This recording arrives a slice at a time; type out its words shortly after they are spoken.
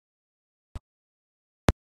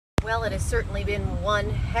Well, it has certainly been one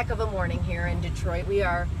heck of a morning here in Detroit. We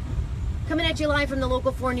are coming at you live from the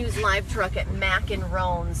Local 4 News live truck at Mac and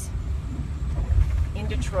Roans in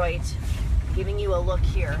Detroit, giving you a look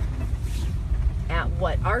here at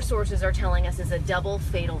what our sources are telling us is a double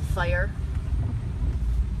fatal fire.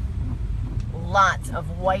 Lots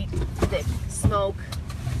of white, thick smoke.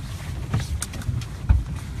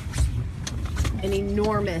 An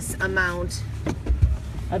enormous amount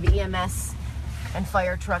of EMS and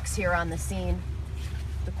fire trucks here on the scene.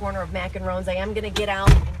 The corner of Mac and Roans. I am going to get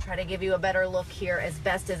out and try to give you a better look here as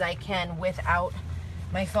best as I can without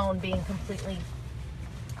my phone being completely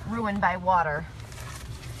ruined by water.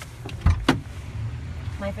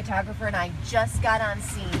 My photographer and I just got on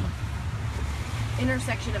scene.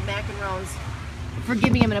 Intersection of Mac and Roans.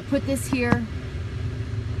 Forgive me, I'm going to put this here.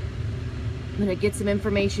 I'm going to get some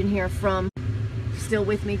information here from... Still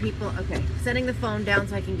with me, people? Okay. Setting the phone down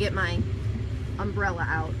so I can get my umbrella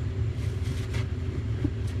out.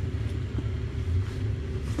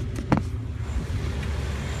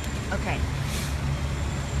 Okay.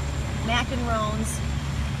 Mac and Roans.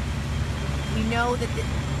 We know that the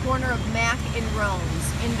corner of Mac and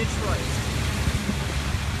Roans in Detroit.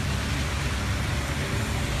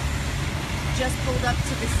 Just pulled up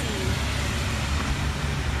to the scene.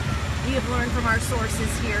 We have learned from our sources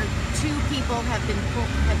here, 2 people have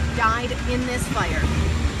died in this fire.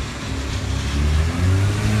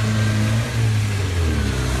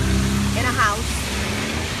 In a house.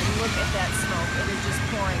 Look at that smoke. It is just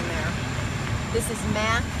pouring there. This is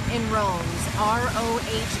Mac and Roans,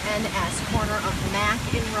 R-O-H-N-S, corner of Mac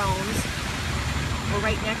and Roans. We're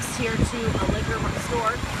right next here to a liquor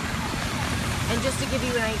store. And just to give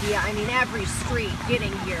you an idea, I mean, every street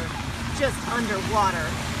getting here just underwater.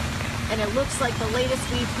 And it looks like the latest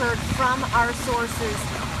we've heard from our sources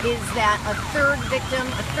is that a third victim,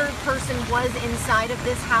 a third person was inside of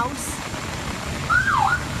this house.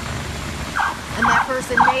 And that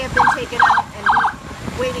person may have been taken out, and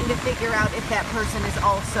we're waiting to figure out if that person is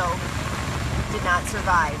also did not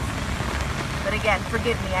survive. But again,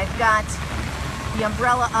 forgive me, I've got the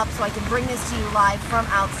umbrella up so I can bring this to you live from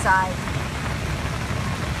outside.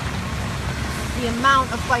 The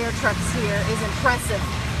amount of fire trucks here is impressive.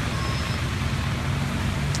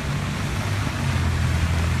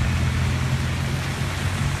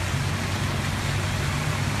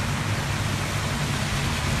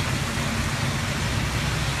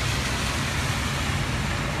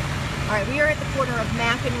 All right, we are at the corner of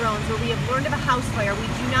Mac and Roans where we have learned of a house fire.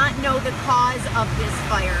 We do not know the cause of this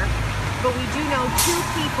fire, but we do know 2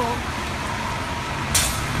 people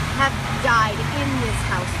have died in this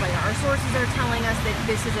house fire. Our sources are telling us that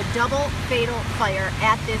this is a double fatal fire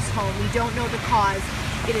at this home. We don't know the cause.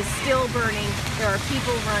 It is still burning. There are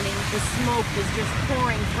people running. The smoke is just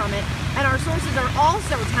pouring from it. And our sources are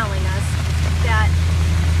also telling us that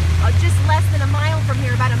just less than a mile from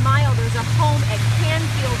here, about a mile, there's a home at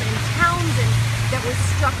Canfield in Townsend that was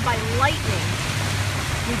struck by lightning.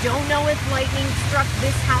 We don't know if lightning struck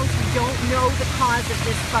this house. We don't know the cause of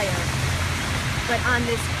this fire. But on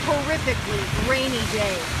this horrifically rainy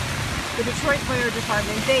day, the Detroit Fire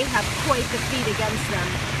Department, they have quite the feat against them.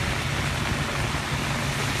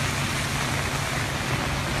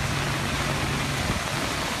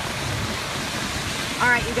 All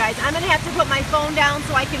right, you guys, I'm going to have to put my phone down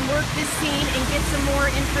so I can work this scene and get some more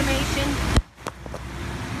information.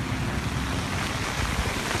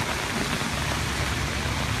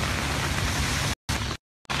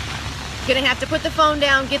 Going to have to put the phone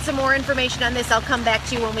down, get some more information on this. I'll come back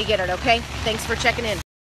to you when we get it, okay? Thanks for checking in.